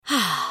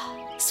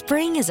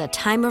Spring is a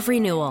time of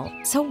renewal,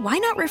 so why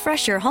not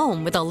refresh your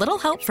home with a little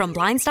help from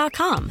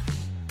Blinds.com?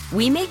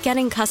 We make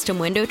getting custom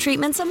window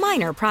treatments a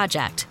minor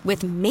project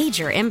with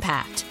major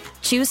impact.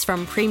 Choose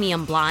from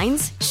premium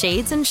blinds,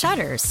 shades, and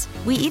shutters.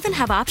 We even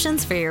have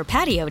options for your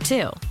patio,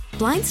 too.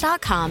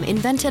 Blinds.com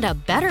invented a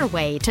better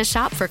way to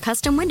shop for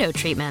custom window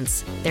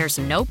treatments. There's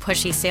no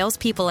pushy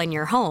salespeople in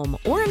your home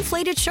or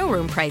inflated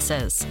showroom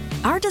prices.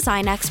 Our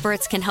design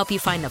experts can help you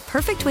find the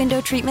perfect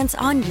window treatments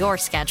on your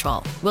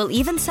schedule. We'll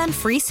even send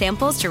free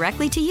samples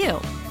directly to you.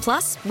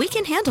 Plus, we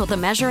can handle the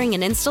measuring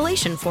and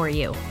installation for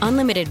you.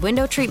 Unlimited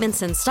window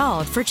treatments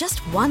installed for just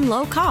one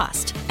low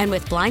cost. And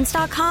with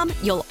Blinds.com,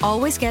 you'll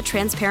always get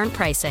transparent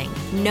pricing.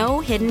 No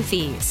hidden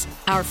fees.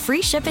 Our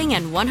free shipping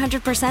and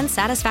 100%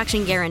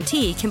 satisfaction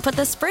guarantee can put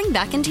the spring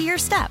back into your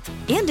step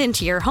and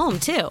into your home,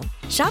 too.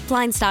 Shop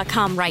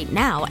Blinds.com right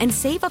now and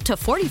save up to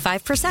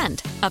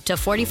 45%. Up to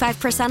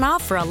 45%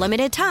 off for a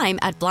limited time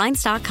at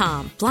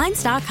Blinds.com.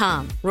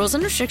 Blinds.com. Rules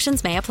and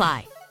restrictions may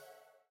apply.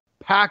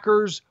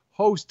 Packers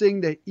hosting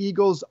the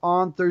Eagles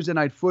on Thursday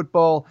Night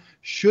Football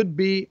should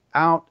be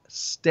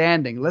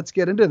outstanding. Let's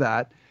get into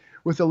that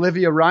with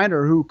Olivia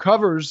Reiner, who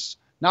covers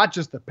not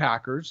just the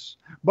Packers,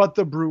 but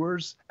the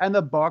Brewers and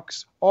the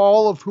Bucks,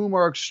 all of whom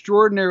are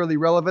extraordinarily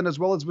relevant, as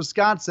well as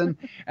Wisconsin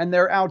and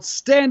their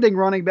outstanding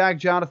running back,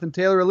 Jonathan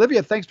Taylor.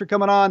 Olivia, thanks for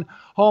coming on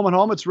Home and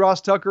Home. It's Ross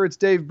Tucker. It's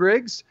Dave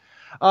Briggs.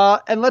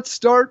 And let's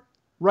start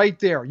right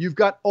there. You've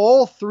got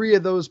all three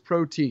of those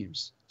pro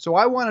teams. So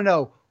I want to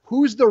know,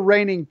 who's the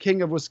reigning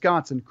king of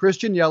Wisconsin?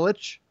 Christian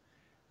Yelich,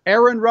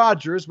 Aaron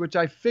Rodgers, which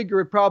I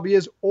figure it probably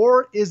is,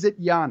 or is it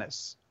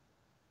Giannis?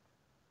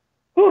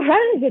 Oh,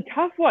 that is a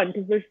tough one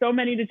because there's so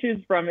many to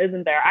choose from,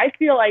 isn't there? I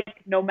feel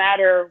like no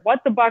matter what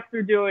the Bucks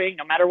are doing,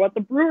 no matter what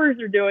the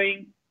Brewers are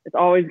doing, it's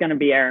always going to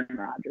be Aaron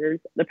Rodgers.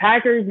 The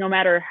Packers, no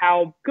matter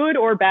how good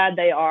or bad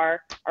they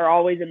are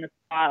always in the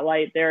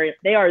spotlight.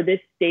 They are this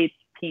state's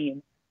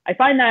team. I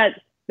find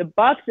that the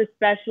Bucks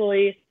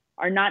especially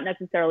are not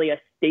necessarily a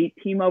state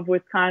team of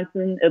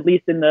Wisconsin. At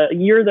least in the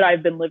year that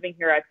I've been living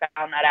here, I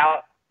found that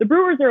out. The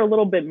Brewers are a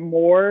little bit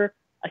more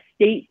a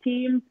state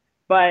team.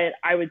 But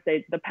I would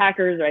say the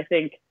Packers,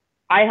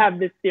 I have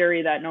this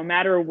theory that no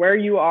matter where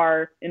you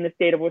are in the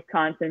state of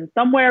Wisconsin,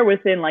 somewhere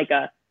within like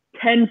a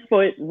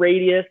 10-foot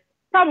radius,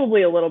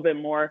 probably a little bit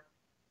more,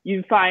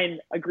 you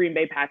find a Green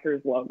Bay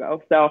Packers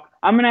logo. So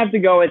I'm going to have to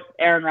go with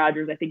Aaron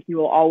Rodgers. I think he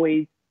will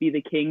always be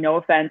the king. No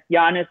offense.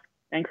 Giannis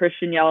and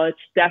Christian Yelich,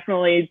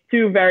 definitely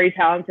two very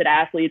talented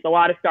athletes, a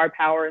lot of star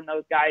power in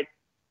those guys,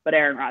 but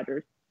Aaron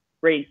Rodgers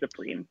reigns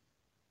supreme.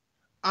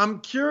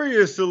 I'm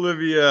curious,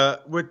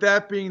 Olivia, with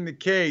that being the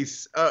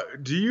case,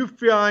 do you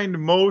find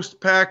most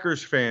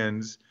Packers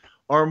fans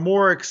are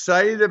more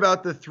excited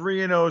about the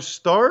 3-0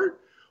 start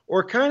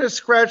or kind of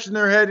scratching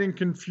their head and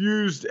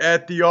confused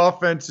at the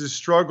offense's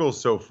struggles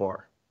so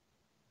far?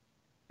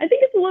 I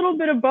think it's a little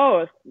bit of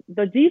both.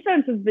 The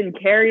defense has been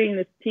carrying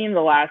this team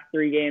the last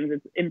 3 games.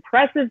 It's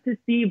impressive to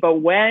see,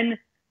 but when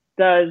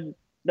does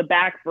the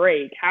back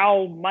break?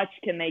 How much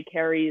can they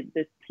carry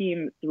this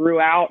team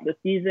throughout the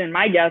season?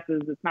 My guess is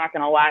it's not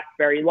going to last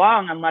very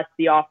long unless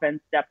the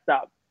offense steps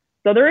up.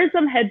 So there is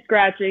some head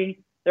scratching.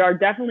 There are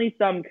definitely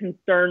some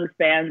concerned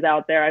fans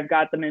out there. I've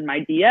got them in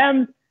my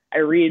DMs. I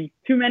read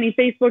too many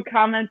Facebook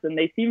comments and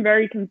they seem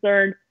very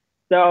concerned.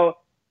 So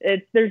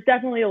there's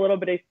definitely a little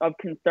bit of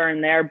concern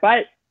there,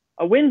 but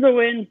a win's a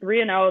win,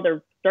 3-0.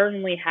 They're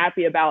certainly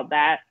happy about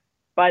that.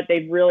 But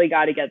they've really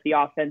got to get the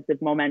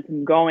offensive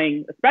momentum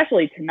going,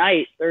 especially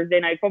tonight. Thursday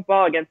Night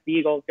Football against the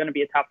Eagles is going to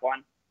be a tough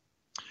one.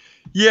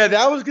 Yeah,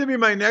 that was going to be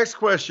my next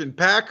question.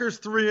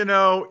 Packers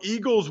 3-0,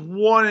 Eagles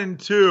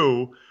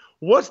 1-2.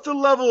 What's the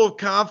level of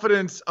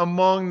confidence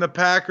among the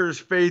Packers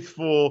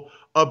faithful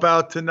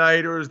about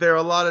tonight, or is there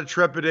a lot of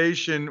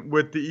trepidation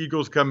with the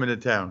Eagles coming to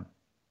town?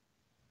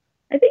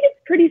 I think it's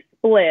pretty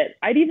split.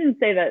 I'd even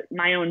say that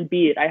my own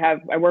beat,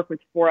 I work with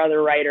 4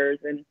 other writers,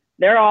 and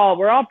we're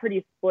all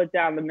pretty split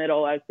down the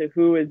middle as to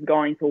who is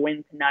going to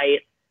win tonight.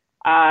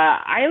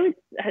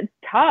 It's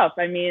tough.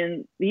 I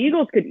mean, the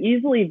Eagles could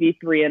easily be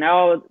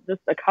 3-0.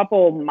 Just a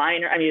couple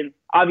minor,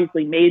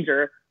 obviously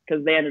major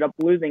because they ended up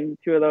losing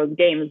 2 of those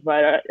games,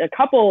 but a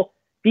couple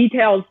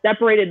details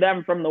separated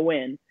them from the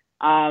win.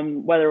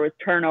 Whether it was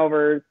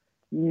turnovers,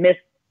 missed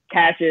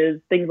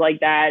catches, things like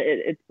that.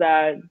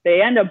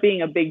 They end up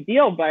being a big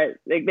deal, but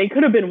they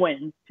could have been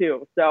wins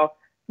too. So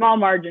small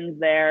margins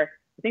there.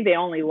 I think they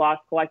only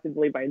lost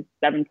collectively by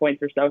 7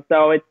 points or so.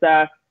 So it's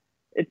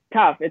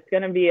tough. It's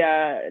going to be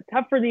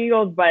tough for the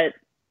Eagles, but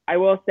I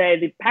will say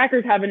the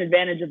Packers have an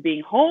advantage of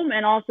being home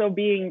and also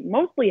being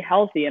mostly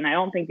healthy, and I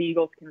don't think the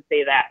Eagles can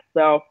say that.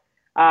 So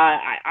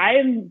I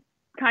am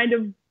kind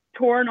of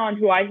torn on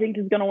who I think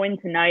is going to win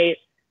tonight,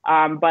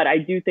 but I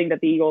do think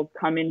that the Eagles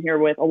come in here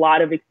with a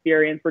lot of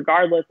experience,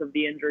 regardless of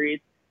the injuries,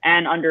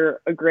 and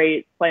under a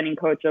great planning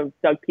coach of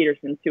Doug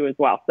Peterson too as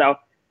well. So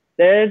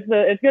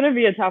it's going to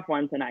be a tough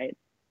one tonight.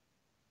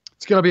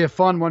 It's going to be a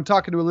fun one.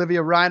 Talking to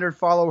Olivia Reiner.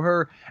 Follow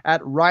her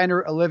at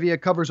Reiner Olivia.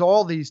 Covers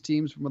all these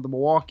teams from the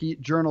Milwaukee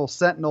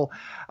Journal-Sentinel.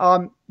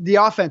 The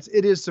offense,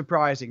 it is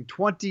surprising.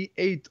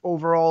 28th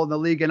overall in the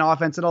league in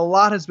offense. And a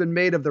lot has been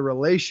made of the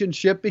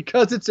relationship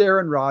because it's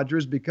Aaron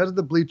Rodgers, because of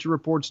the Bleacher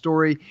Report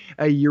story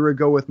a year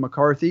ago with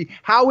McCarthy.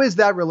 How is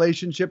that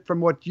relationship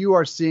from what you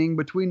are seeing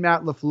between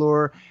Matt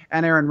LaFleur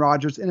and Aaron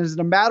Rodgers? And is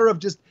it a matter of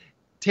just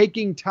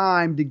taking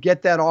time to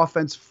get that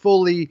offense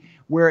fully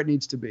where it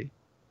needs to be?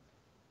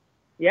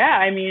 Yeah,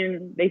 I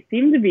mean, they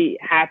seem to be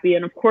happy.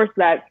 And of course,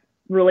 that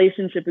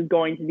relationship is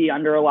going to be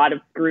under a lot of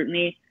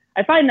scrutiny.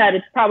 I find that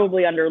it's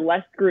probably under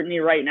less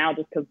scrutiny right now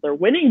just because they're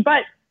winning,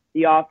 but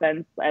the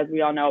offense, as we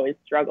all know, is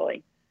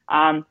struggling.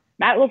 Matt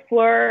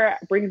LaFleur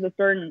brings a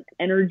certain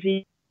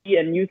energy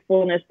and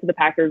youthfulness to the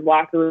Packers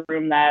locker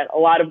room that a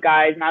lot of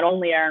guys, not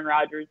only Aaron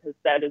Rodgers, has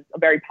said is a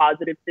very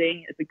positive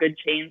thing. It's a good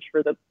change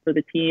for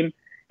the team.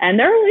 And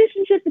their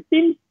relationship, it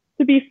seems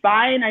to be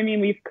fine. I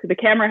mean, the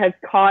camera has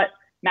caught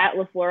Matt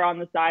LaFleur on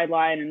the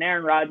sideline and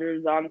Aaron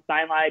Rodgers on the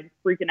sideline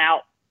freaking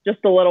out just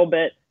a little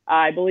bit.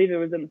 I believe it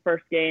was in the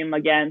first game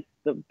against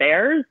the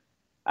Bears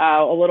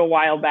a little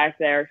while back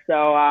there.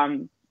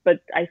 So, but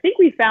I think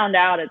we found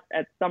out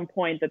at some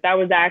point that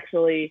was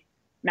actually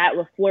Matt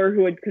LaFleur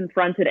who had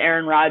confronted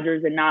Aaron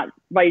Rodgers and not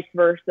vice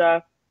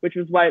versa, which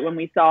was why when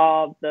we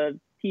saw the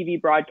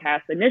TV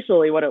broadcast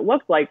initially, what it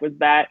looked like was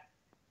that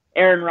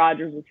Aaron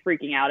Rodgers was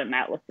freaking out at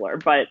Matt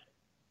LaFleur. But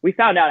we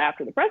found out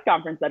after the press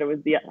conference that it was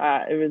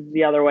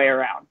the other way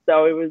around.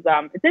 So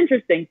it's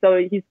interesting.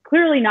 So he's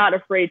clearly not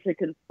afraid to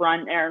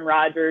confront Aaron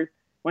Rodgers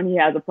when he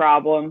has a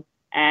problem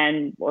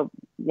for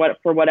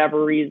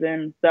whatever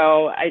reason.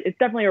 So it's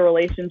definitely a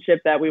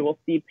relationship that we will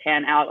see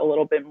pan out a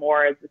little bit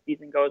more as the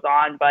season goes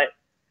on. But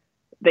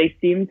they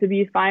seem to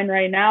be fine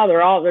right now.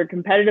 They're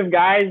competitive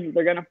guys.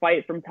 They're going to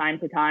fight from time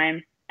to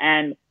time.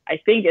 And I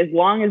think as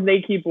long as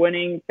they keep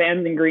winning,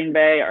 fans in Green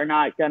Bay are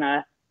not going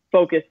to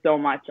focus so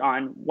much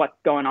on what's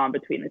going on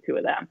between the two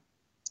of them.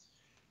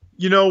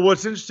 You know,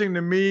 what's interesting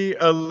to me,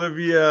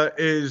 Olivia,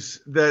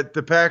 is that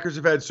the Packers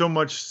have had so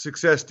much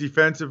success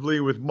defensively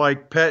with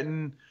Mike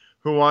Pettin,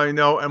 who I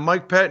know. And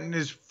Mike Pettin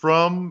is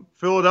from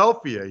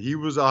Philadelphia. He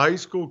was a high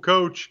school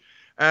coach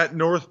at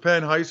North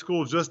Penn High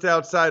School just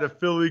outside of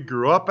Philly,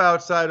 grew up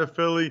outside of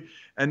Philly,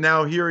 and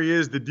now here he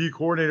is, the D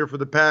coordinator for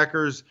the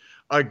Packers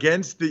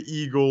against the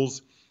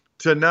Eagles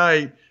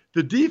tonight.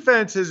 The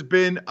defense has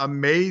been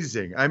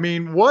amazing. I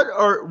mean, what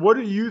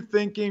are you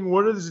thinking?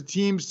 What is the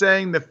team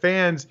saying? The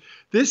fans?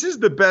 This is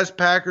the best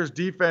Packers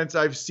defense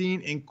I've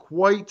seen in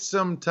quite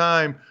some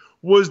time.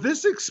 Was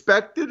this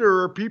expected,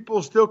 or are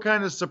people still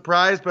kind of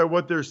surprised by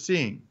what they're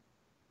seeing?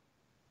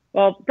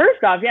 Well,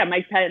 first off, yeah,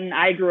 Mike Pettin.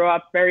 I grew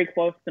up very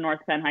close to North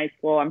Penn High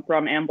School. I'm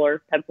from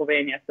Ambler,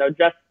 Pennsylvania, so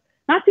just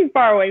not too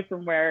far away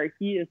from where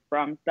he is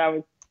from. So that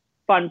was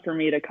fun for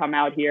me to come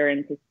out here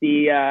and to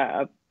see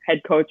a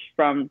head coach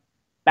from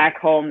back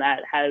home that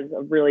has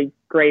a really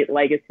great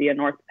legacy at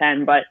North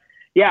Penn. But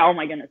yeah, oh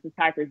my goodness, this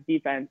Packers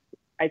defense.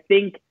 I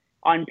think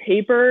on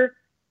paper,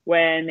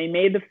 when they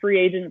made the free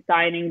agent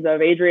signings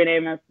of Adrian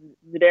Amos,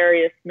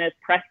 Za'Darius Smith,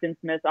 Preston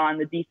Smith on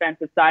the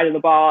defensive side of the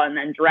ball, and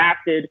then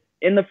drafted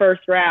in the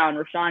first round,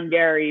 Rashawn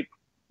Gary,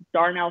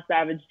 Darnell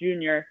Savage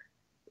Jr.,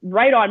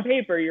 right on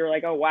paper, you're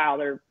like, oh wow,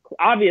 they're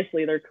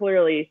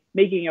clearly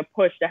making a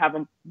push to have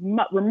a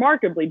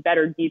remarkably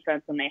better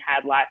defense than they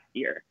had last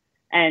year.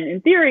 And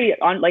in theory,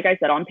 like I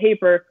said, on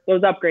paper,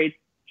 those upgrades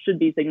should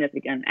be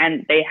significant,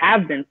 and they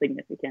have been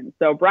significant.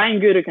 So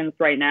Brian Gutekunst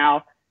right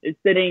now is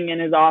sitting in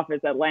his office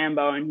at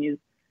Lambeau, and he's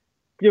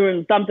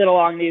doing something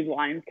along these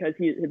lines because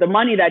the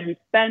money that he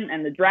spent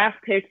and the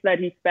draft picks that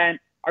he spent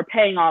are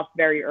paying off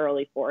very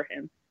early for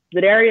him.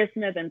 Za'Darius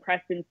Smith and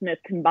Preston Smith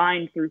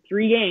combined through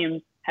 3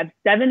 games have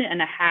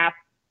 7.5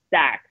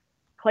 sacks.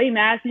 Clay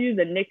Matthews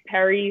and Nick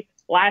Perry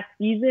last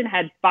season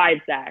had 5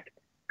 sacks.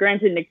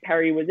 Granted, Nick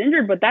Perry was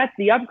injured, but that's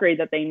the upgrade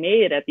that they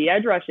made at the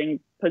edge rushing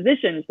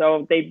position.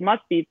 So they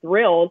must be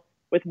thrilled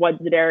with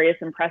what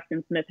Za'Darius and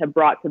Preston Smith have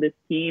brought to this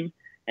team.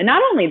 And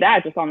not only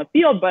that, just on the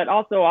field, but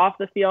also off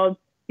the field.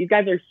 These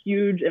guys are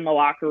huge in the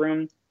locker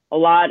room. A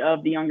lot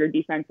of the younger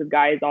defensive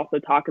guys also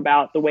talk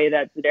about the way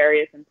that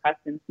Za'Darius and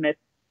Preston Smith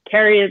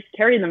carry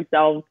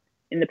themselves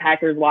in the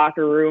Packers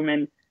locker room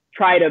and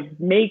try to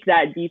make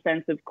that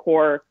defensive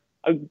core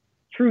a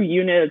true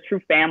unit, a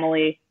true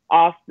family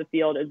off the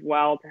field as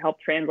well to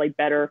help translate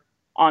better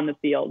on the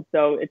field.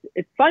 So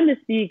it's fun to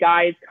see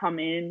guys come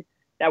in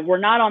that were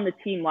not on the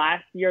team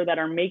last year that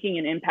are making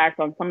an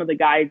impact on some of the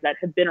guys that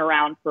have been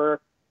around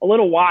for a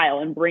little while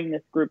and bring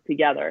this group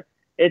together.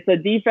 It's a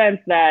defense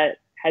that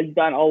has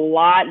done a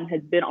lot and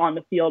has been on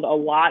the field a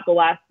lot the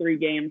last 3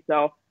 games.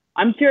 So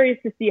I'm curious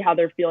to see how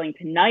they're feeling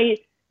tonight,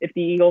 if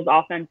the Eagles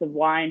offensive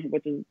line,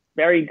 which is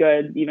very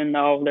good, even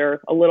though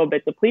they're a little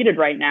bit depleted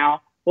right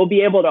now, will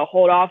be able to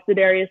hold off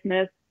Za'Darius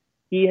Smith.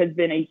 He has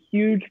been a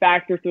huge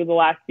factor through the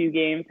last few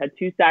games, had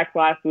 2 sacks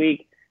last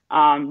week.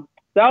 The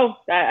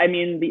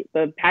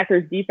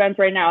Packers defense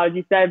right now, as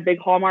you said, big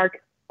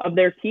hallmark of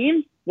their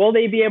team. Will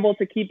they be able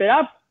to keep it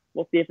up?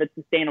 We'll see if it's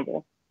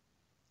sustainable.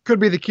 could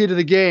be the key to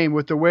the game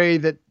with the way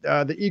that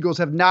the Eagles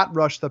have not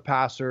rushed the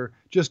passer.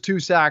 Just 2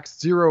 sacks,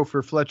 0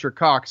 for Fletcher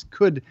Cox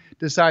could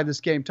decide this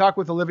game. Talk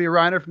with Olivia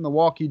Reiner from the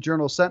Milwaukee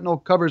Journal-Sentinel.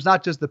 Covers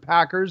not just the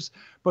Packers,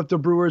 but the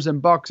Brewers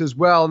and Bucks as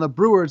well. And the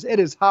Brewers, it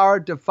is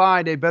hard to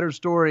find a better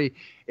story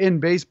in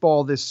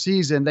baseball this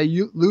season. They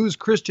lose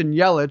Christian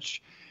Yelich,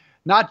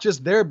 not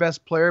just their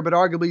best player, but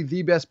arguably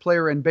the best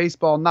player in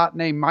baseball, not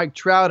named Mike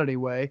Trout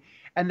anyway.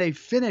 And they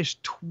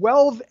finished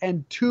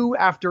 12-2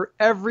 after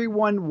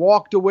everyone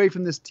walked away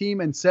from this team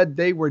and said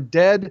they were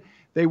dead,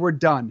 they were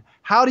done.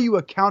 How do you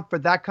account for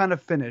that kind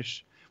of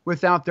finish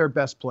without their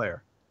best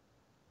player?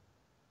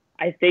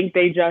 I think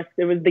it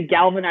was the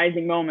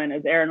galvanizing moment,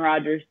 as Aaron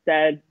Rodgers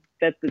said,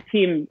 that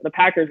the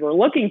Packers were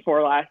looking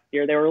for last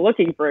year. They were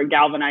looking for a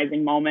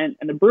galvanizing moment,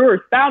 and the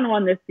Brewers found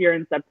one this year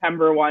in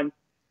September once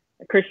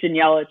Christian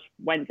Yelich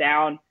went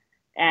down.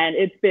 And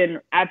it's been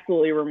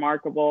absolutely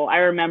remarkable. I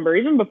remember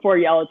even before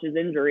Yelich's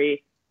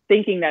injury,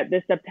 thinking that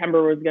this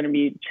September was going to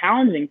be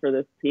challenging for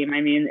this team.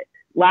 I mean,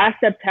 last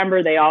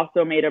September, they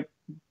also made an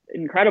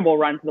incredible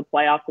run to the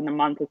playoffs in the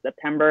month of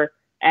September.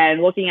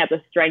 And looking at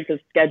the strength of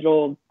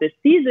schedule this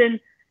season,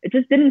 it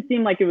just didn't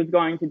seem like it was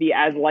going to be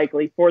as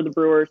likely for the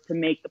Brewers to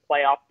make the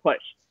playoff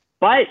push.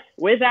 But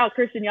without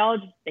Christian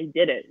Yelich, they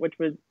did it, which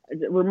was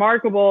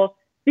remarkable.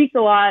 Speaks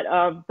a lot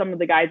of some of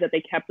the guys that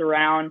they kept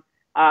around.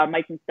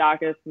 Mike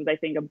Moustakas was, I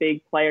think, a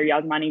big player,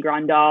 Yasmani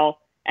Grandal.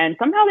 And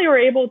somehow they were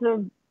able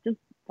to just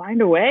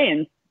find a way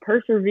and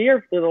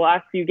persevere through the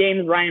last few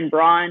games. Ryan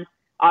Braun,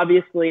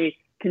 obviously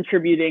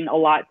contributing a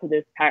lot to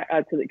this,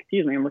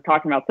 and we're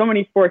talking about so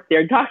many sports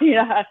here, talking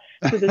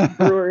to this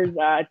Brewers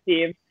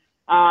team.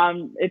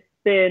 It's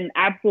been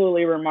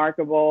absolutely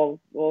remarkable.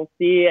 We'll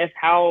see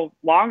how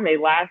long they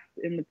last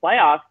in the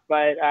playoffs.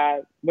 But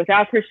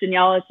without Christian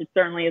Yelich, it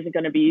certainly isn't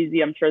going to be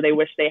easy. I'm sure they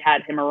wish they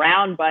had him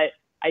around, but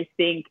I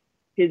think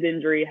his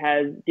injury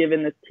has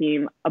given this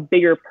team a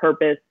bigger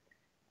purpose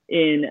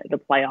in the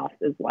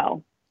playoffs as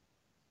well.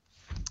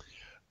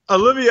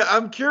 Olivia,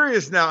 I'm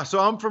curious now. So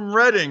I'm from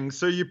Reading,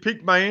 so you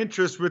piqued my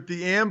interest with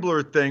the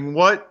Ambler thing.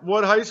 What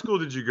high school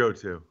did you go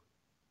to?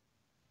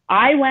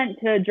 I went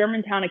to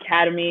Germantown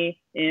Academy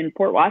in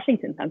Port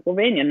Washington,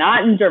 Pennsylvania,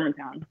 not in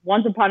Germantown.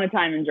 Once upon a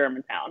time in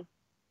Germantown.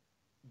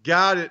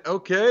 Got it.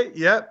 Okay.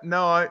 Yep.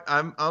 No,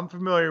 I'm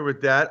familiar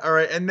with that. All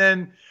right. And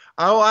then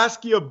I'll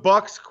ask you a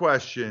Bucks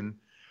question.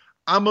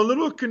 I'm a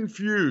little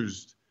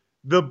confused.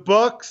 The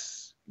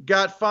Bucks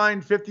got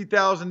fined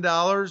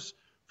 $50,000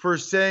 for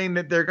saying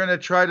that they're going to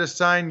try to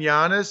sign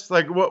Giannis.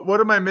 Like, what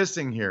am I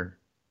missing here?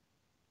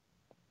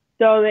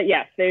 So that,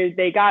 yes,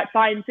 they got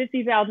fined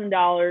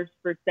 $50,000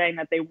 for saying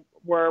that they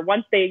were,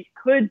 once they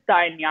could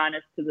sign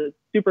Giannis to the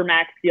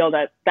Supermax deal,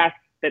 that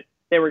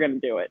they were going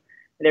to do it.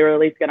 They were at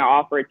least going to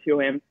offer it to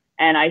him.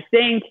 And I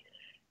think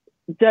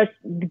just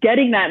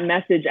getting that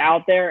message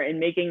out there and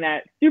making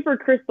that super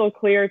crystal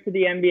clear to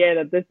the NBA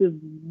that this is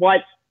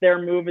what their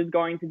move is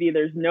going to be.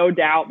 There's no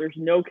doubt. There's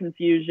no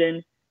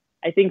confusion.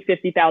 I think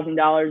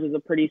 $50,000 is a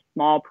pretty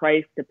small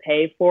price to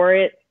pay for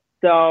it.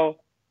 So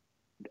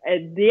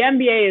the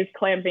NBA is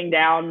clamping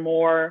down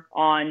more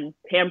on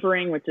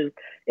tampering, which is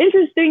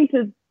interesting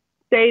to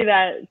say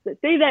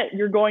that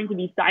you're going to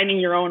be signing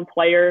your own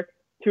player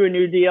to a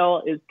new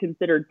deal is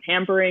considered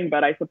tampering,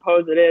 but I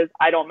suppose it is.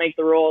 I don't make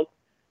the rules.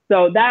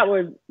 So that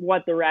was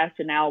what the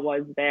rationale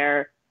was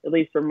there, at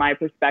least from my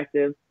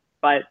perspective.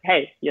 But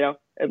hey,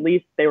 at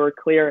least they were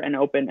clear and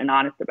open and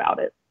honest about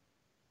it.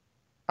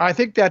 I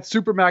think that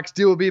Supermax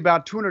deal will be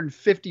about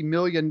 $250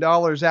 million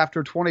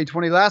after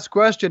 2020. Last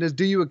question is,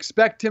 do you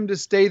expect him to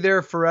stay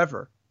there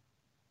forever?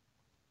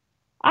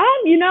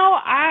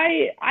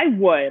 I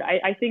would.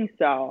 I think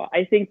so.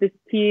 I think this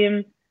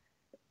team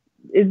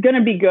is going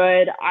to be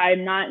good.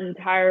 I'm not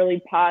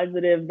entirely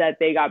positive that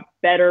they got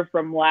better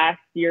from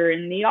last year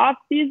in the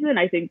offseason.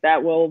 I think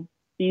that will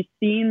be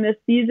seen this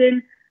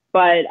season.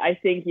 But I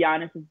think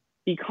Giannis has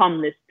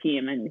become this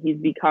team, and he's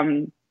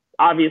become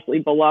obviously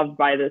beloved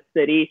by the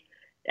city.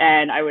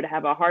 And I would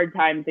have a hard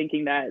time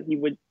thinking that he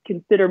would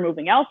consider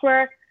moving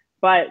elsewhere.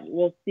 But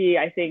we'll see.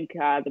 I think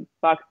the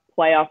Bucks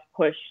playoff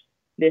push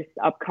this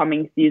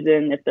upcoming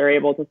season, if they're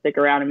able to stick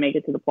around and make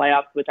it to the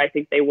playoffs, which I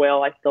think they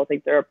will. I still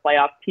think they're a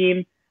playoff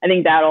team. I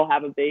think that'll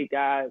have a big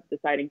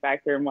deciding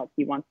factor in what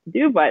he wants to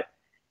do. But,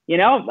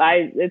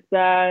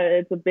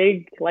 it's a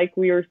big, like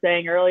we were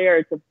saying earlier,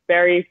 it's a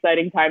very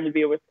exciting time to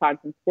be a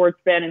Wisconsin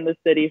sports fan in the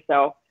city.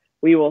 So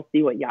we will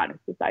see what Giannis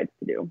decides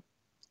to do.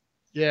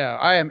 Yeah,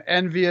 I am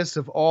envious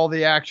of all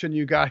the action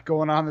you got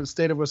going on in the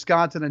state of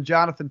Wisconsin, and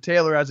Jonathan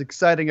Taylor, as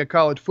exciting a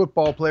college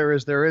football player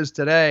as there is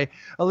today.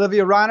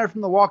 Olivia Reiner from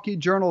the Milwaukee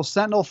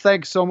Journal-Sentinel,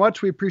 thanks so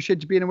much. We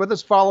appreciate you being with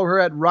us. Follow her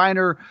at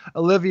Reiner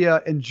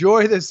Olivia.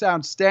 Enjoy this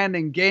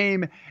outstanding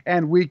game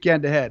and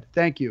weekend ahead.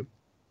 Thank you.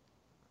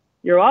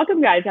 You're welcome,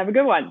 guys. Have a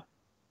good one.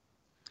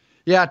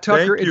 Yeah,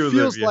 Tucker, Thank you, it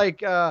feels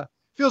Olivia.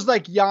 Feels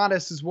like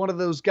Giannis is one of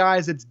those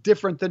guys that's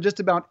different than just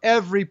about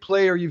every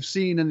player you've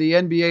seen in the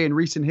NBA in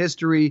recent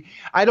history.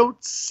 I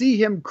don't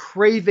see him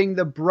craving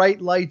the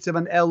bright lights of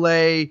an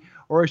LA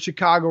or a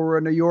Chicago or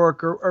a New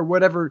York or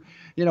whatever,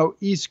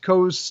 East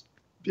Coast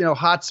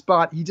hot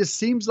spot. He just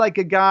seems like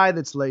a guy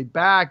that's laid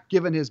back,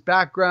 given his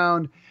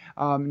background,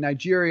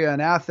 Nigeria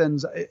and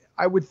Athens.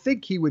 I would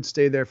think he would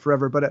stay there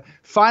forever. But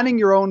finding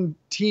your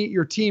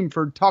team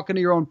for talking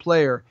to your own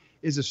player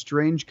is a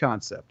strange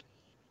concept.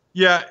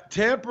 Yeah,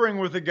 tampering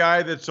with a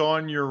guy that's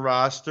on your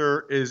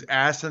roster is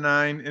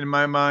asinine in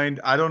my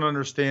mind. I don't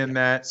understand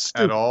that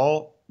at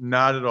all.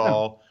 Not at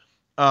all.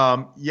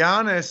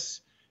 Giannis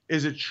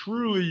is a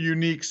truly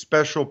unique,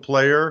 special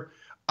player.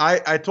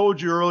 I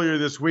told you earlier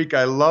this week,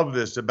 I love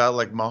this about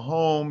like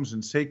Mahomes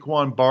and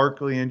Saquon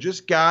Barkley and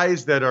just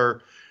guys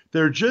they're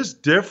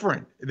just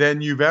different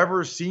than you've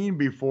ever seen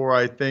before,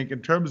 I think,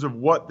 in terms of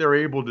what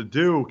they're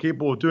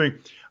capable of doing.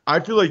 I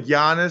feel like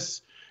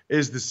Giannis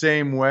is the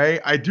same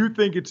way. I do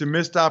think it's a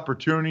missed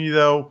opportunity,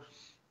 though,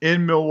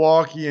 in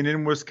Milwaukee and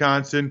in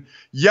Wisconsin.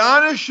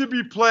 Giannis should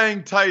be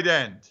playing tight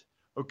end,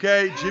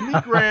 okay?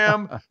 Jimmy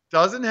Graham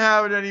doesn't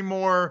have it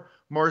anymore.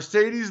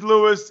 Mercedes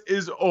Lewis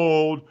is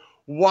old.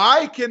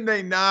 Why can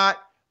they not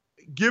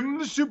give him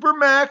the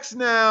Supermax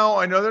now?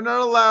 I know they're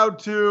not allowed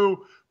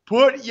to.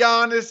 Put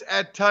Giannis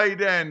at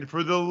tight end.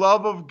 For the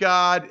love of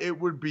God, it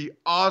would be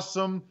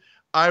awesome.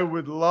 I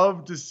would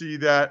love to see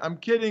that. I'm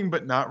kidding,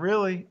 but not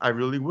really. I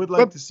really would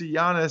like to see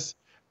Giannis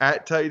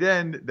at tight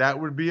end. That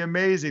would be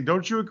amazing.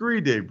 Don't you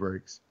agree, Dave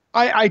Briggs?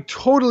 I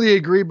totally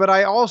agree, but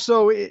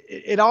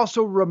it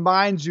also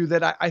reminds you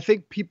that I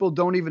think people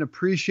don't even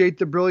appreciate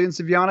the brilliance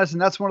of Giannis,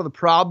 and that's one of the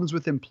problems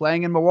with him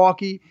playing in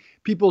Milwaukee.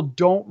 People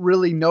don't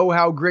really know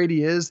how great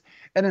he is,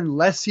 and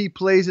unless he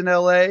plays in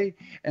LA,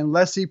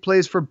 unless he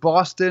plays for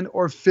Boston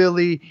or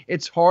Philly,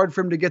 it's hard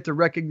for him to get the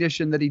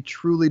recognition that he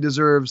truly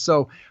deserves.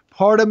 So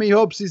part of me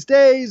hopes he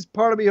stays,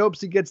 part of me hopes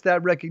he gets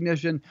that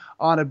recognition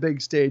on a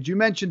big stage. You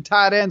mentioned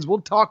tight ends. We'll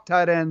talk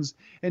tight ends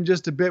in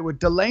just a bit with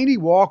Delanie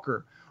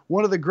Walker,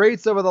 one of the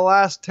greats over the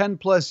last 10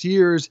 plus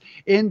years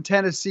in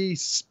Tennessee,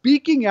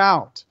 speaking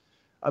out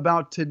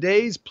about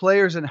today's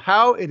players and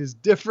how it is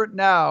different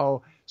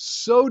now,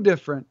 so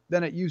different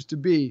than it used to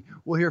be.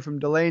 We'll hear from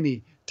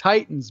Delanie,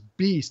 Titans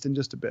beast, in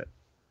just a bit.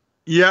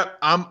 Yep,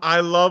 I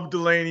love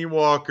Delanie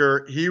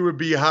Walker. He would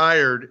be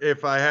hired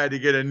if I had to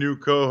get a new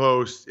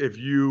co-host if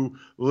you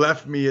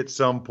left me at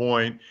some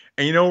point.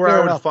 And you know where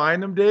I would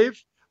find him,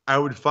 Dave? I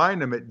would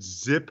find him at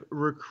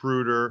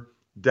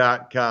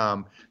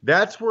ZipRecruiter.com.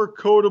 That's where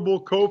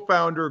Codable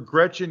co-founder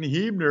Gretchen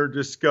Huebner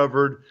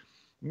discovered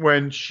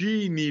when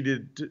she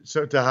needed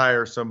to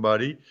hire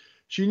somebody.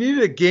 She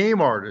needed a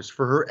game artist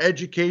for her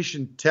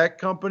education tech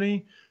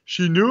company.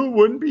 She knew it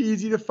wouldn't be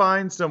easy to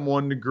find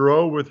someone to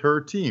grow with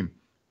her team.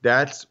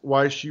 That's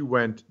why she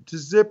went to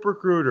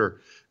ZipRecruiter.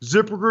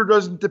 ZipRecruiter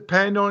doesn't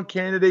depend on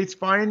candidates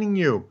finding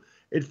you.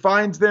 It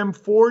finds them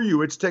for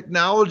you. Its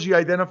technology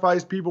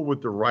identifies people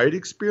with the right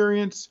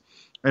experience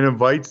and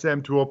invites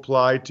them to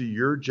apply to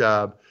your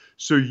job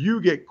so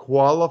you get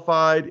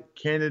qualified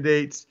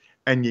candidates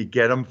and you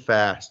get them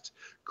fast.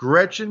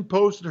 Gretchen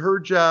posted her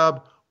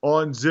job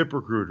on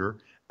ZipRecruiter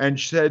and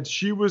said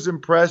she was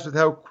impressed with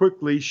how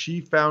quickly she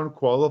found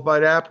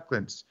qualified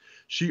applicants.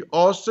 She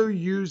also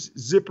used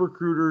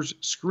ZipRecruiter's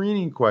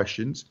screening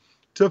questions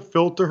to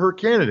filter her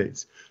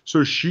candidates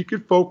so she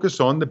could focus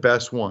on the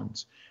best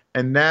ones.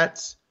 And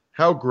that's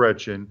how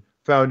Gretchen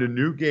found a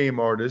new game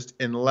artist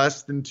in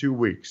less than 2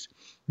 weeks.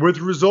 With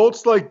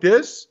results like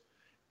this,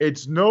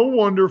 it's no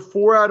wonder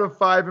 4 out of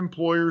 5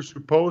 employers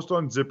who post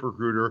on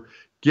ZipRecruiter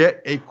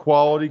get a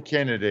quality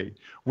candidate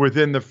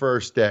within the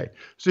first day.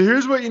 So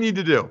here's what you need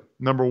to do.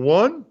 Number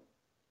 1,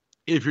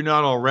 if you're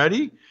not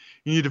already,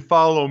 you need to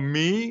follow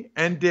me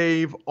and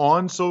Dave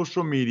on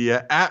social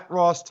media at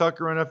Ross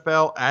Tucker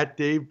NFL, at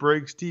Dave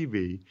Briggs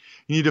TV.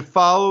 You need to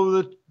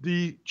follow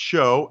the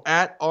show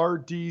at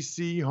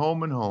RDC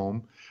Home and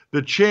Home,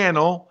 the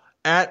channel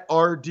at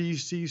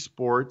RDC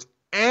Sports,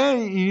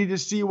 and you need to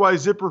see why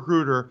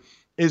ZipRecruiter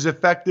is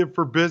effective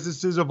for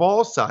businesses of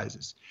all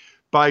sizes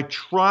by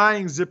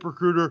trying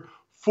ZipRecruiter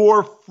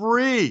for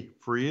free.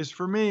 Free is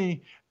for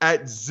me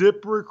at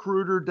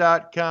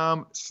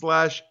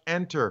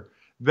ZipRecruiter.com/enter.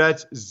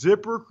 That's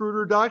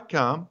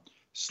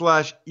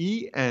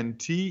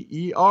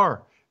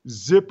ZipRecruiter.com/ENTER.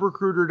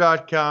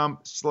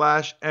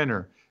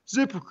 ZipRecruiter.com/enter.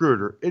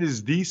 ZipRecruiter, it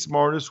is the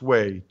smartest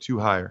way to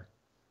hire.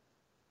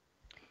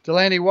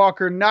 Delanie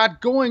Walker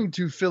not going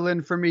to fill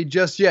in for me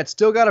just yet.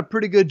 Still got a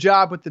pretty good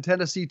job with the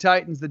Tennessee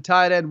Titans. The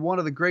tight end, one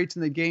of the greats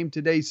in the game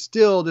today,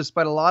 still,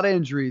 despite a lot of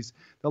injuries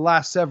the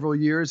last several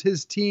years.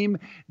 His team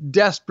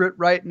desperate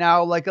right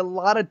now, like a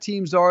lot of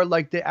teams are,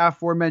 like the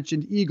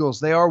aforementioned Eagles.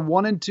 They are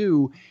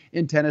 1-2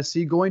 in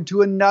Tennessee, going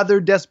to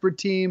another desperate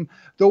team,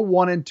 the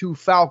 1-2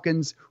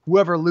 Falcons.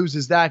 Whoever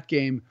loses that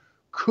game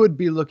could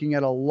be looking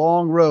at a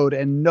long road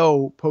and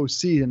no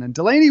postseason. And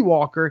Delanie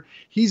Walker,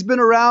 he's been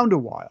around a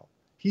while.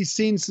 He's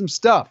seen some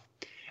stuff.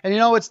 And,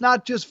 it's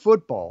not just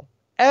football.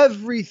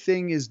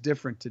 Everything is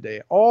different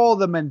today. All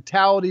the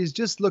mentalities,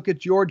 just look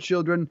at your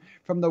children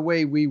from the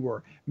way we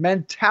were.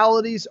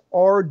 Mentalities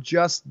are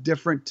just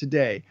different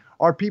today.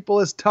 Are people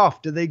as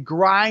tough? Do they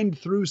grind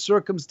through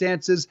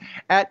circumstances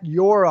at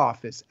your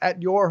office, at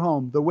your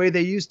home, the way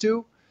they used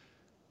to?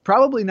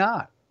 Probably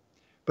not.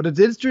 But it's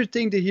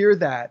interesting to hear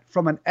that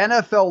from an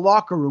NFL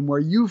locker room where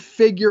you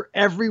figure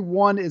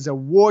everyone is a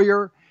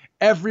warrior,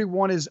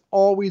 everyone is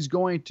always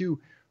going to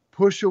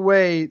push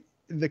away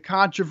the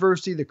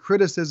controversy, the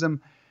criticism.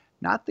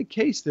 Not the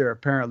case there,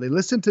 apparently.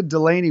 Listen to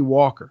Delanie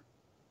Walker.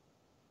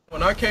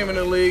 When I came in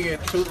the league in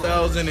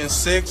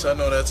 2006, I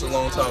know that's a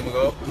long time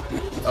ago,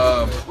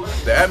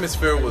 the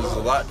atmosphere was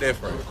a lot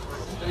different.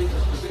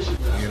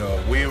 You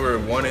know, we were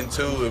 1 and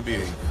 2, it'd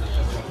be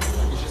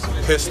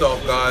pissed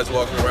off guys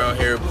walking around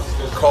here,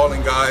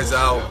 calling guys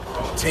out,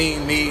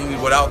 team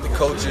meeting without the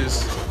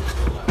coaches.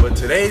 But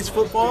today's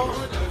football,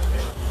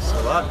 it's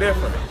a lot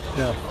different.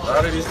 Yeah. A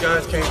lot of these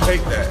guys can't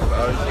take that. A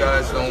lot of these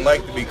guys don't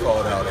like to be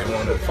called out. They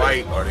want to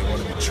fight or they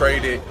want to be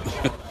traded.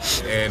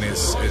 And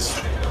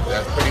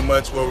that's pretty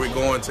much where we're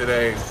going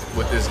today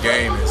with this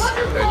game. Is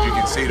that you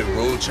can see the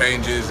rule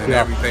changes and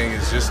everything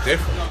is just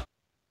different.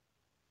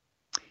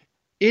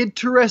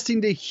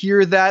 Interesting to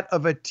hear that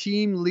of a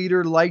team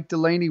leader like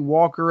Delanie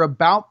Walker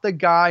about the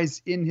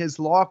guys in his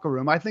locker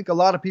room. I think a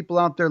lot of people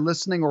out there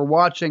listening or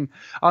watching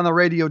on the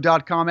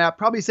radio.com app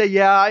probably say,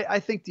 yeah, I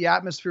think the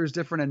atmosphere is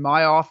different in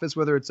my office,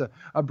 whether it's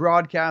a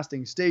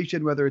broadcasting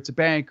station, whether it's a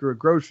bank or a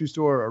grocery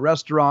store or a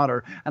restaurant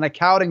or an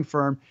accounting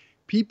firm.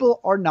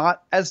 People are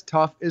not as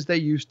tough as they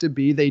used to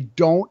be. They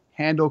don't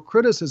handle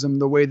criticism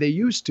the way they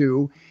used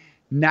to.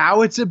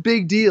 Now it's a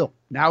big deal.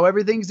 Now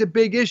everything's a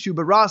big issue.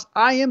 But Ross,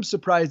 I am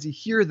surprised to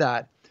hear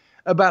that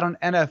about an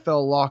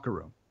NFL locker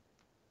room.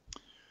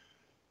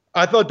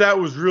 I thought that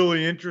was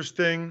really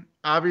interesting.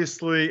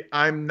 Obviously,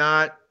 I'm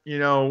not,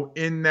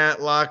 in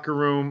that locker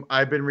room.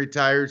 I've been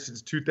retired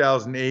since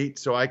 2008,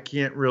 so I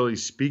can't really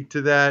speak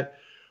to that.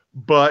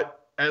 But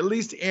at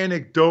least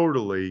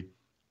anecdotally,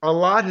 a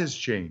lot has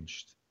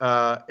changed.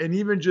 And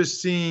even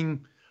just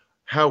seeing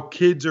how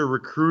kids are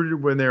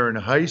recruited when they're in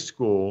high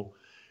school,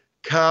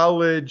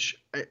 college.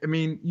 I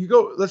mean,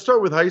 let's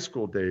start with high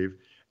school, Dave,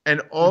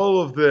 and all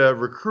of the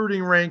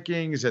recruiting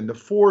rankings and the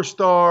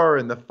 4-star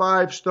and the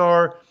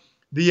 5-star,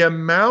 the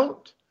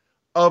amount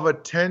of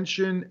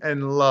attention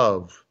and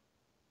love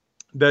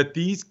that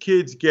these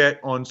kids get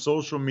on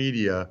social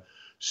media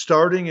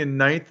starting in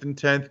 9th and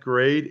 10th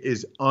grade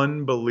is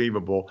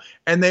unbelievable.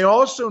 And they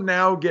also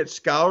now get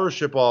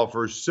scholarship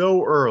offers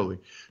so early.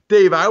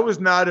 Dave, I was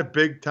not a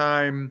big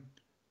time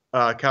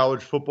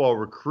college football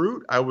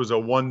recruit. I was a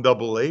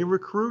 1AA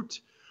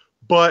recruit,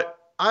 but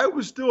I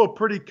was still a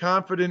pretty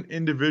confident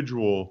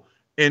individual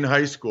in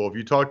high school. If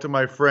you talk to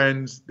my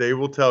friends, they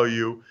will tell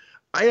you,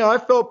 I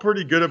felt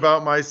pretty good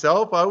about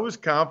myself. I was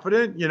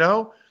confident,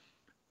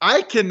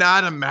 I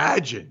cannot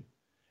imagine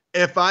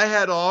if I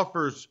had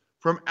offers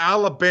from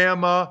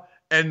Alabama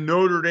and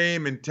Notre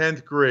Dame in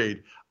 10th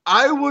grade,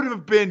 I would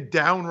have been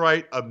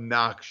downright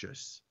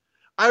obnoxious.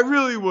 I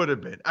really would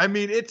have been. I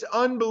mean, it's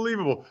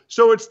unbelievable.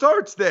 So it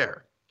starts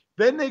there.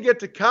 Then they get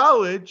to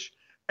college,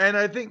 and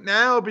I think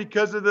now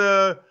because of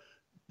the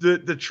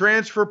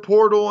transfer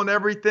portal and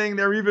everything,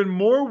 they're even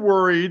more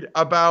worried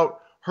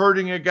about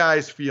hurting a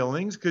guy's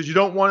feelings because you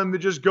don't want him to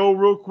just go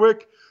real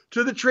quick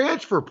to the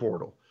transfer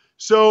portal.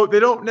 So they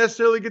don't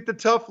necessarily get the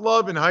tough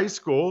love in high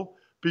school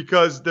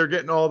because they're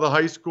getting all the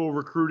high school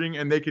recruiting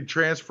and they could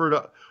transfer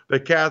to the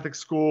Catholic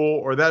school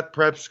or that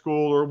prep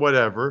school or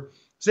whatever.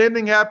 Same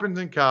thing happens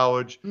in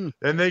college.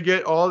 Then they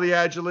get all the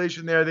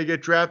adulation there. They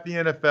get drafted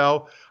in the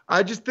NFL.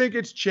 I just think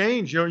it's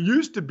changed. It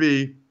used to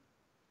be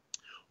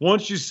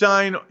once you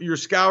sign your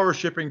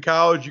scholarship in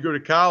college, you go to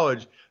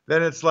college,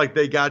 then it's like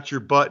they got your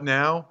butt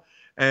now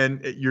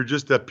and you're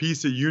just a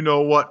piece of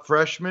you-know-what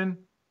freshman.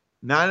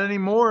 Not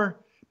anymore.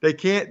 They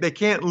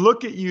can't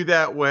look at you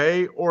that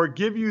way or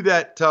give you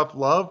that tough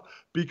love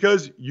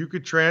because you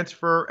could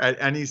transfer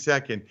at any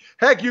second.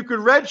 Heck, you could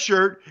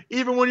redshirt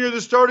even when you're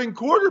the starting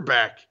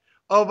quarterback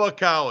of a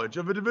college,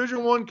 of a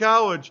Division I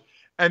college.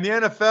 And the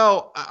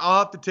NFL, I'll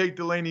have to take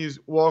Delanie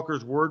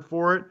Walker's word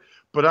for it,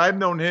 but I've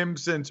known him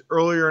since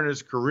earlier in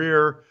his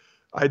career.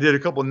 I did a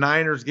couple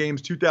Niners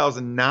games,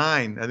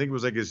 2009. I think it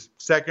was like his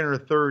second or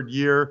third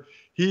year.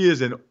 He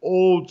is an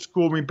old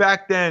school. I mean,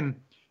 back then,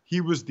 he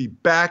was the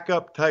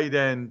backup tight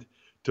end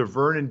to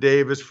Vernon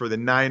Davis for the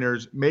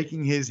Niners,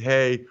 making his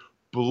hay,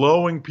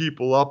 blowing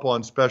people up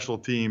on special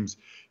teams.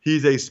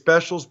 He's a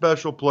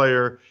special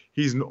player.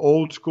 He's an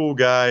old school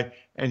guy,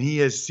 and he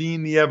has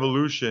seen the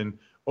evolution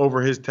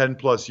over his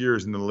 10-plus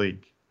years in the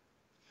league.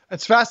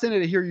 It's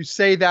fascinating to hear you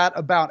say that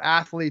about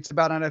athletes,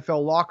 about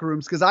NFL locker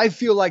rooms, because I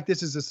feel like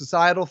this is a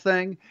societal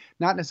thing,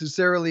 not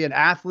necessarily an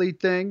athlete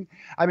thing.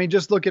 I mean,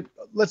 let's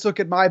look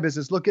at my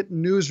business. Look at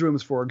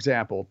newsrooms, for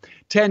example.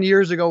 10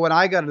 years ago when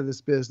I got into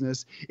this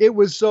business, it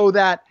was so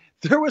that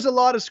there was a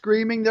lot of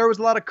screaming. There was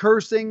a lot of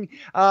cursing.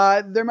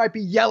 There might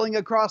be yelling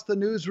across the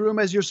newsroom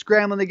as you're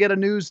scrambling to get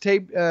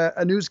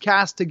a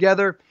newscast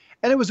together.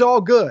 And it was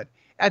all good.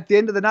 At the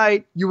end of the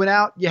night, you went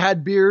out, you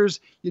had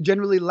beers, you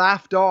generally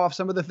laughed off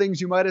some of the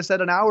things you might have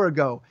said an hour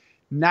ago.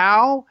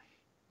 Now,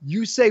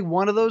 you say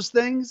one of those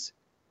things,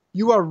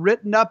 you are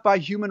written up by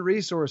human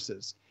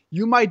resources.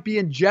 you might be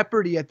in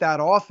jeopardy at that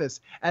office.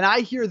 And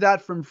I hear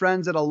that from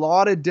friends at a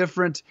lot of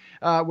different,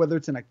 whether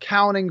it's an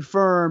accounting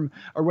firm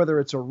or whether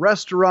it's a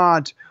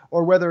restaurant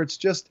or whether it's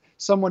just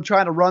someone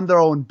trying to run their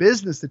own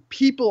business, that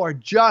people are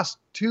just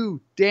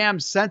too damn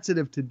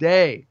sensitive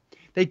today.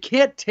 They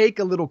can't take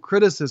a little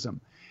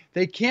criticism.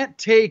 They can't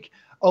take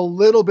a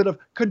little bit of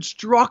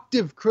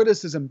constructive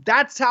criticism.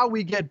 That's how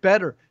we get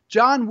better.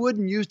 John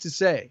Wooden used to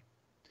say,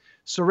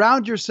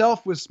 surround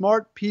yourself with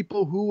smart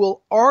people who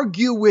will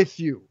argue with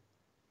you.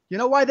 You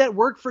know why that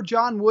worked for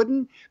John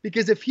Wooden?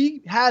 Because if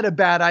he had a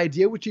bad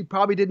idea, which he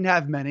probably didn't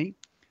have many,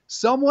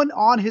 someone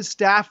on his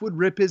staff would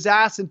rip his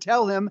ass and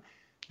tell him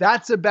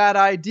that's a bad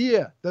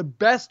idea. The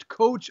best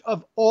coach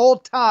of all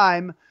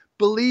time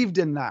believed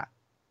in that.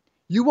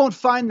 You won't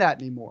find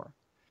that anymore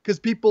because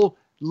people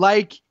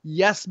like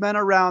yes men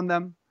around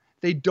them.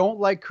 They don't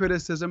like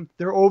criticism.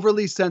 They're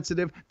overly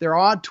sensitive. They're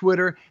on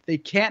Twitter. They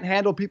can't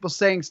handle people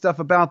saying stuff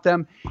about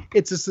them.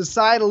 It's a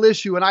societal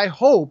issue, and I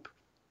hope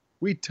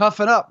we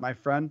toughen up, my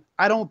friend.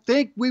 I don't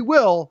think we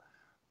will,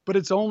 but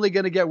it's only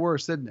going to get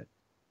worse, isn't it?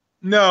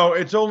 No,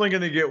 it's only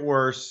going to get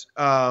worse.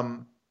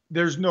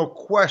 There's no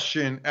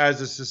question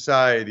as a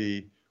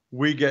society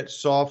we get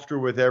softer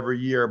with every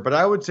year. But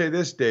I would say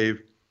this,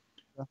 Dave.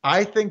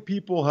 I think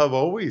people have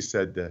always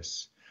said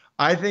this.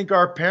 I think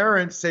our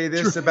parents say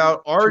this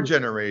about our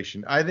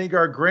generation. I think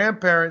our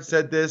grandparents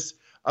said this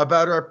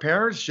about our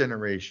parents'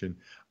 generation.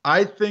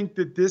 I think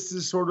that this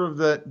is sort of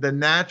the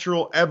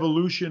natural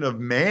evolution of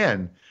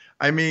man.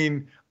 I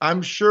mean,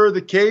 I'm sure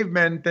the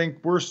cavemen think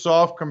we're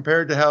soft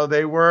compared to how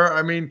they were.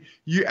 I mean,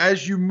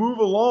 as you move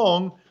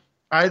along,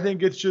 I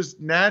think it's just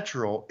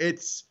natural.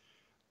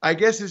 I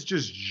guess it's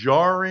just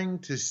jarring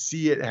to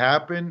see it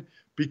happen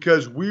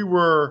because we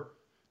were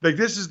like,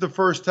 this is the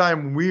first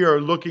time we are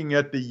looking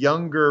at the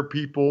younger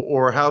people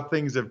or how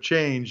things have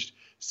changed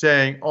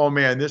saying, oh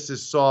man, this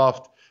is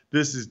soft.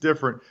 This is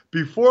different.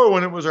 Before,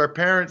 when it was our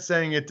parents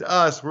saying it to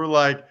us, we're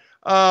like,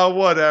 oh,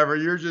 whatever.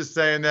 You're just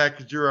saying that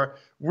because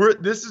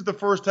this is the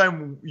first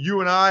time you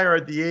and I are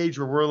at the age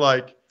where we're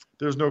like,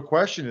 there's no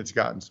question it's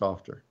gotten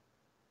softer.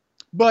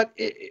 But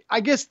I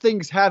guess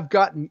things have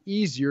gotten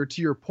easier.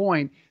 To your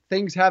point,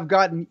 things have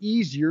gotten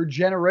easier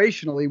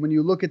generationally. When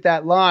you look at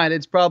that line,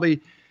 it's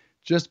probably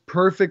just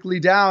perfectly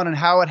down, and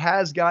how it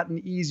has gotten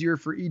easier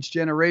for each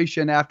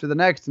generation after the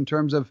next in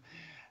terms of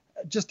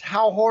just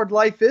how hard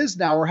life is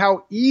now, or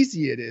how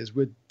easy it is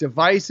with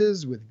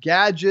devices, with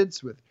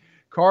gadgets, with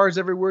cars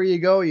everywhere you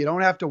go. You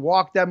don't have to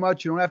walk that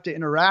much. You don't have to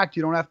interact.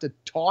 You don't have to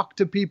talk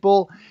to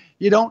people.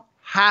 You don't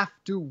have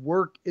to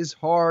work as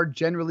hard.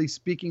 Generally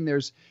speaking,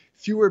 there's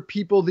fewer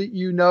people that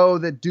you know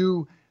that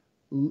do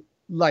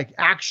like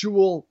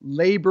actual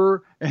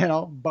labor,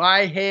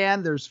 by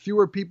hand. There's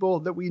fewer people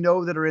that we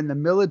know that are in the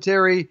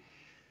military.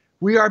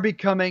 We are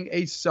becoming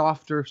a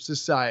softer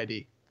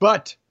society,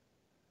 but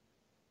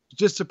it's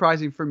just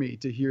surprising for me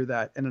to hear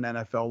that in an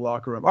NFL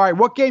locker room. All right,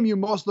 what game are you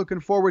most looking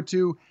forward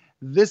to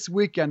this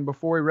weekend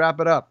before we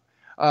wrap it up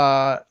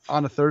on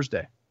a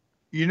Thursday?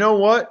 You know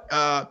what?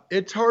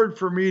 It's hard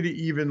for me to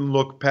even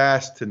look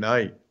past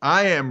tonight.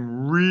 I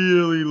am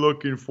really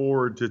looking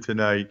forward to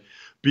tonight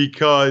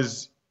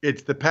because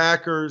it's the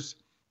Packers,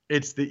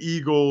 it's the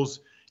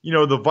Eagles.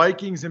 The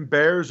Vikings and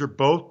Bears are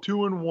both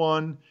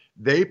 2-1.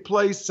 They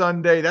play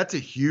Sunday. That's a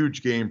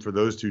huge game for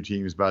those two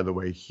teams, by the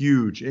way.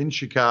 Huge in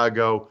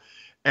Chicago.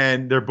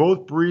 And they're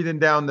both breathing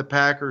down the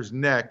Packers'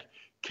 neck.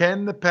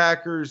 Can the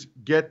Packers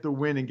get the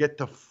win and get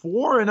to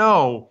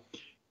 4-0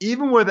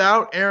 even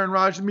without Aaron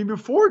Rodgers? I mean,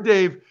 before,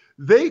 Dave,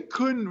 they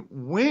couldn't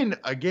win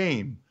a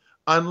game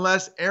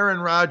unless Aaron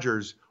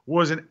Rodgers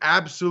was an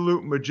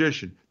absolute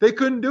magician. They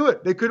couldn't do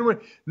it. They couldn't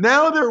win.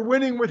 Now they're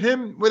winning with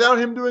him without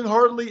him doing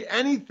hardly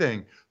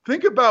anything.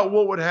 Think about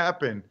what would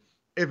happen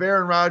if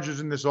Aaron Rodgers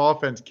in this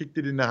offense kicked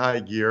it into high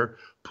gear,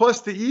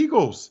 plus the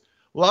Eagles.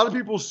 A lot of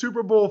people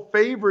Super Bowl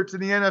favorites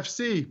in the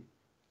NFC.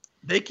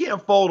 They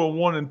can't fall to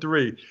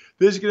 1-3.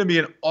 This is going to be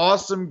an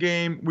awesome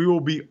game. We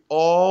will be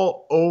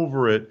all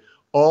over it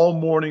all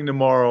morning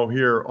tomorrow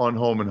here on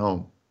Home and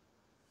Home.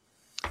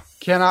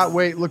 Cannot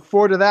wait. Look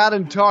forward to that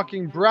and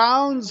talking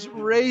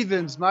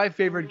Browns-Ravens, my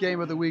favorite game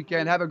of the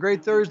weekend. Have a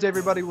great Thursday,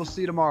 everybody. We'll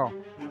see you tomorrow.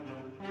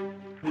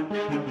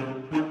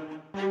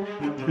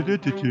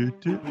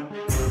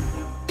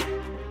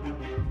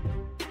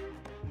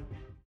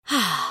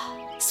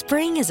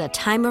 Spring is a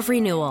time of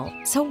renewal,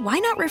 so why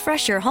not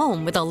refresh your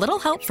home with a little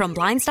help from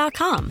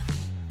Blinds.com?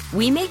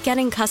 We make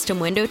getting custom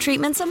window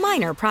treatments a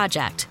minor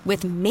project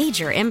with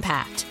major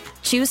impact.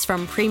 Choose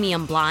from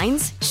premium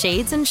blinds,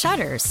 shades, and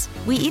shutters.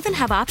 We even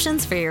have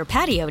options for your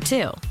patio,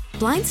 too.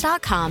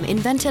 Blinds.com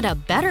invented a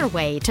better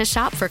way to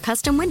shop for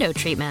custom window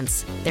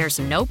treatments. There's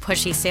no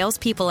pushy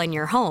salespeople in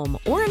your home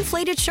or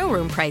inflated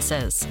showroom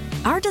prices.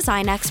 Our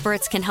design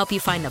experts can help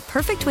you find the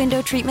perfect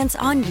window treatments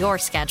on your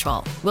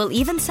schedule. We'll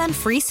even send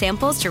free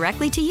samples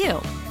directly to you.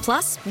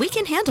 Plus, we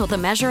can handle the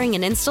measuring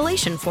and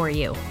installation for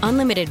you.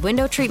 Unlimited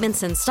window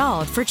treatments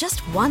installed for just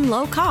one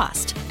low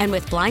cost. And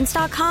with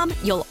Blinds.com,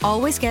 you'll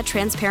always get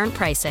transparent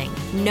pricing.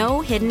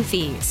 No hidden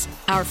fees.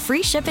 Our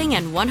free shipping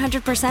and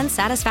 100%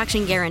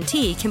 satisfaction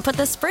guarantee can put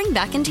the spring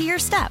back into your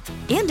step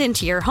and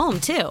into your home,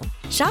 too.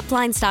 Shop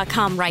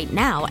Blinds.com right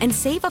now and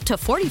save up to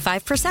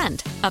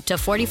 45%. Up to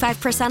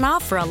 45%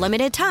 off for a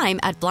limited time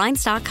at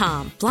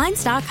Blinds.com.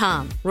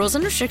 Blinds.com. Rules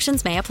and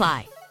restrictions may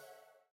apply.